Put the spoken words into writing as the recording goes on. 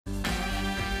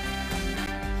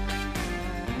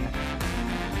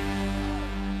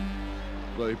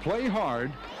They play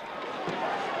hard,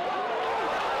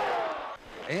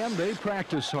 and they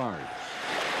practice hard.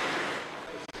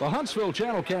 The Huntsville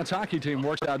Channel Cats hockey team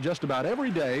works out just about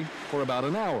every day for about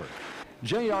an hour.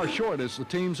 J.R. Short is the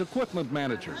team's equipment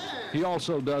manager. He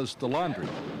also does the laundry.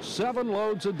 7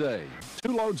 loads a day.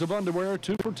 2 loads of underwear,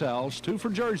 2 for towels, 2 for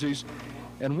jerseys,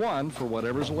 and 1 for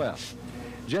whatever's left.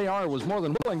 J.R. was more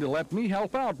than willing to let me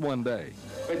help out one day.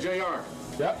 Hey, J.R.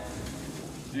 Yep.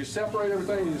 Do you separate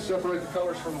everything? Do you separate the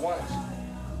colors from the whites?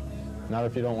 Not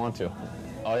if you don't want to.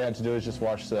 All you have to do is just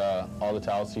wash all the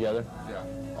towels together,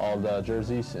 all the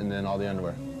jerseys, and then all the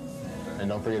underwear. And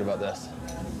don't forget about this.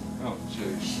 Oh,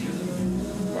 jeez.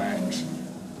 Wax.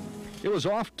 It was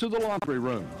off to the laundry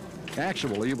room.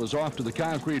 Actually, it was off to the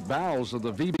concrete bowels of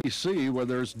the VBC, where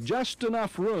there's just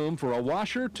enough room for a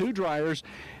washer, 2 dryers,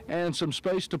 and some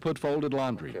space to put folded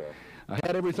laundry. Okay. I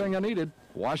had everything I needed: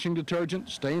 washing detergent,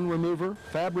 stain remover,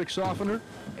 fabric softener,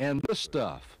 and this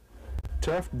stuff.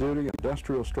 Tough duty,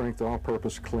 industrial strength,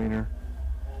 all-purpose cleaner,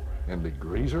 and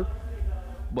degreaser.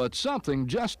 But something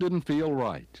just didn't feel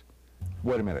right.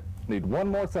 Wait a minute, need one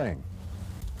more thing.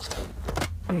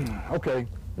 Okay,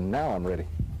 now I'm ready.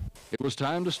 It was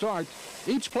time to start.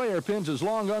 Each player pins his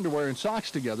long underwear and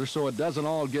socks together so it doesn't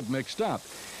all get mixed up.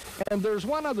 And there's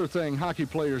one other thing hockey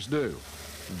players do.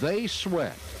 They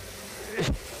sweat.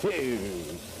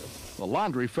 The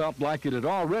laundry felt like it had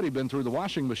already been through the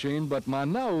washing machine, but my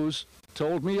nose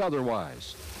told me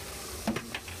otherwise.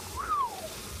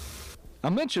 I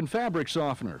mentioned fabric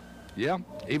softener. Yeah,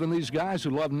 even these guys who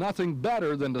love nothing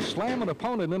better than to slam an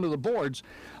opponent into the boards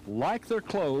like their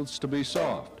clothes to be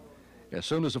soft. As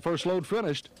soon as the first load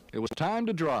finished, it was time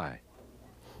to dry.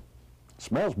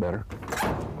 Smells better.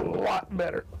 A lot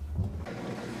better.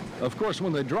 Of course,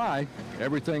 when they dry,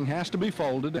 everything has to be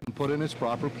folded and put in its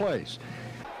proper place.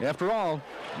 After all,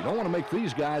 you don't want to make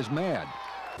these guys mad.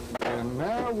 And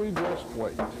now we just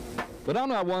wait. But I'm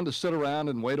not one to sit around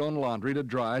and wait on laundry to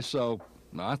dry, so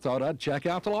I thought I'd check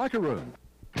out the locker room.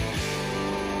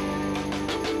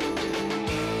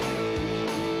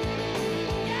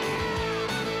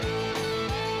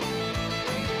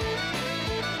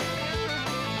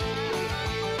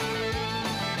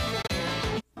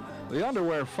 The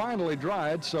underwear finally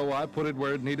dried, so I put it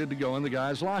where it needed to go in the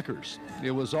guys' lockers.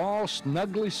 It was all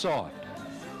snugly soft.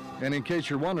 And in case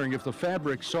you're wondering if the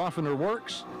fabric softener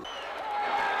works,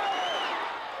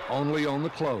 only on the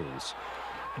clothes.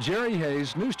 Jerry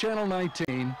Hayes, News Channel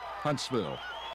 19, Huntsville.